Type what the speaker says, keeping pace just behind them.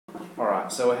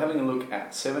Alright, so we're having a look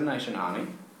at Seven Nation Army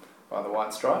by the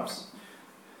White Stripes.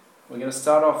 We're going to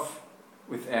start off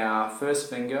with our first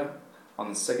finger on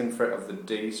the second fret of the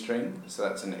D string, so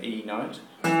that's an E note.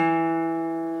 Then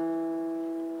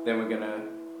we're going to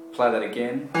play that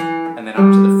again, and then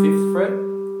up to the 5th fret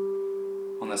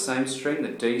on the same string, the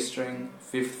D string,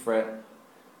 5th fret,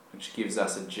 which gives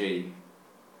us a G.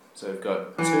 So we've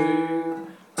got 2,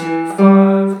 2,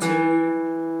 5, 2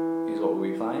 is what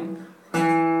we'll be playing.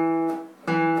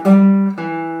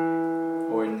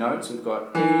 Or in notes we've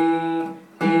got E,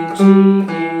 E, G,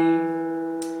 E.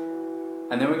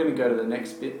 And then we're going to go to the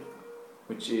next bit,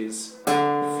 which is the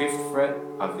 5th fret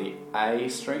of the A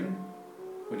string,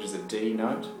 which is a D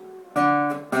note,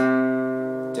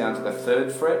 down to the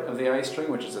 3rd fret of the A string,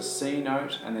 which is a C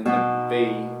note, and then the B,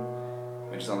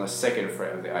 which is on the 2nd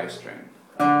fret of the A string.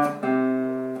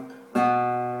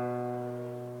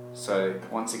 So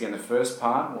once again, the first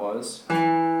part was,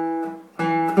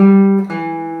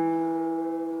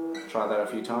 try that a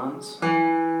few times.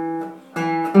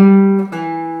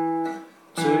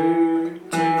 2, 2,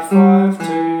 5, 2,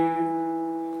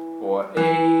 or E,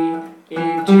 E,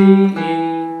 G, E.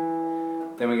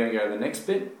 Then we're going to go to the next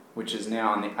bit, which is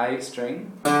now on the A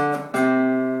string. 5,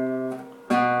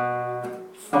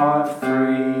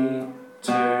 3,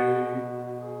 2,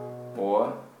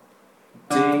 or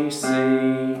D, C,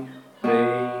 B,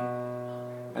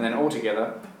 and then all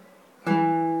together.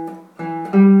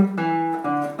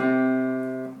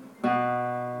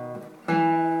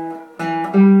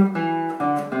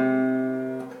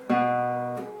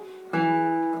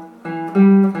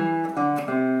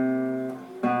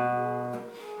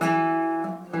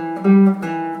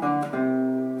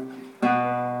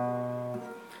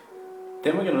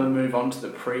 Then we're going to move on to the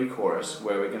pre-chorus,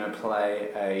 where we're going to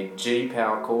play a G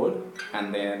power chord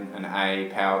and then an A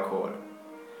power chord.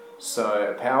 So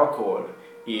a power chord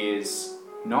is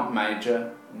not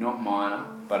major, not minor,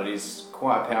 but it is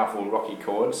quite a powerful rocky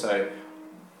chord. So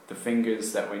the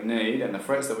fingers that we need and the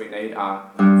frets that we need are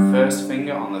first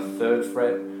finger on the 3rd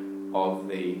fret of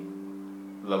the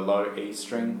low E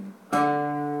string.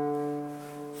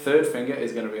 3rd finger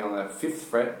is going to be on the 5th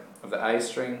fret of the A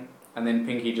string, and then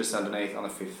pinky just underneath on the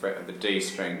 5th fret of the D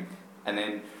string. And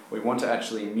then we want to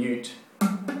actually mute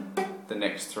the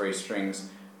next 3 strings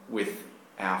with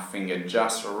our finger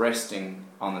just resting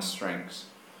on the strings.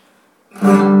 So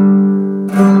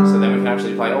then we can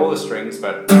actually play all the strings,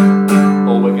 but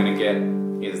all we're going to get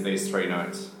is these 3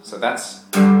 notes. So that's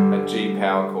a G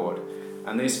power chord.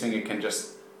 And this finger can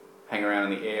just hang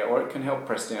around in the air, or it can help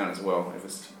press down as well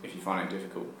if you find it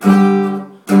difficult.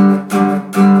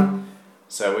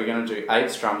 So we're going to do 8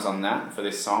 strums on that for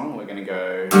this song. We're going to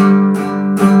go, and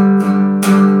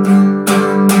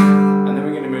then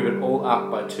we're going to move it all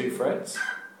up by 2 frets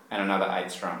and another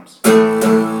 8 strums.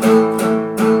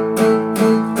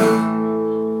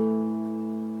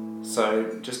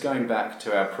 So just going back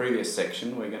to our previous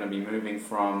section, we're going to be moving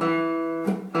from to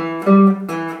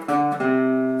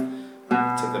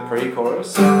the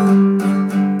pre-chorus.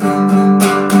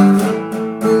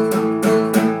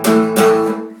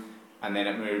 And then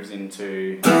it moves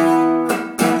into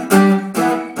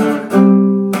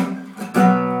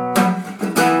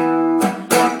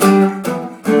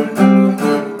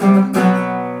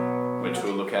which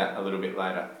we'll look at a little bit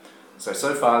later.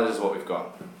 So far this is what we've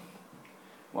got.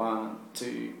 1,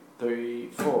 2, 3,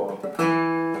 4.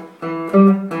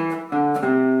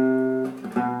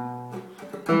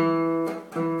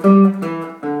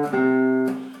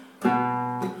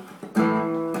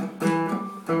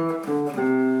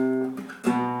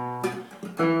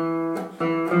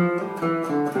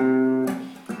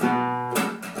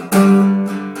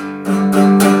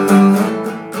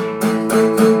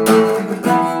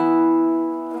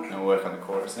 And we'll work on the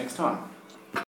chorus next time.